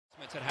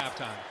minutes at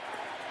halftime.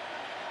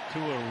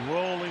 Tua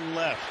rolling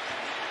left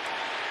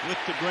with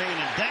the grain,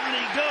 and down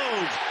he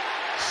goes.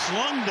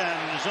 Slung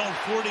down in his own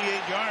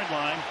 48-yard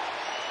line.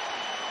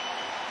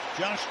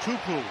 Josh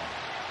Tupou.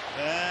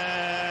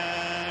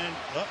 And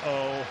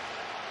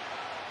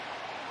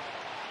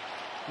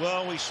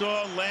well, we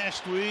saw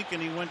last week,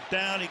 and he went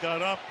down. He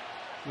got up,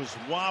 was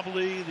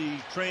wobbly. The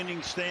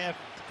training staff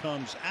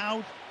comes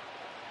out.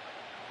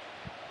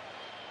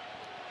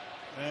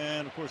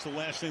 And, of course, the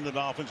last thing the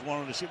Dolphins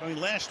wanted to see. I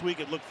mean, last week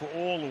it looked for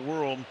all the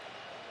world.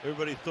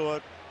 Everybody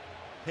thought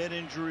head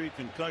injury,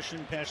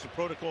 concussion, passed the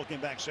protocol,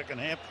 came back second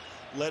half,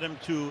 led him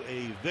to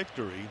a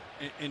victory.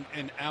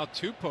 And Al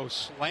Tupou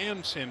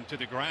slams him to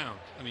the ground.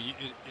 I mean,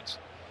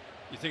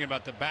 you're thinking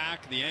about the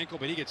back, the ankle,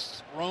 but he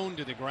gets thrown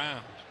to the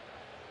ground.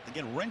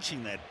 Again,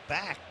 wrenching that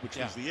back, which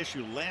was the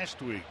issue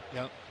last week.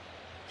 Yep.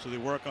 So they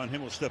work on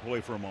him. We'll step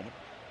away for a moment.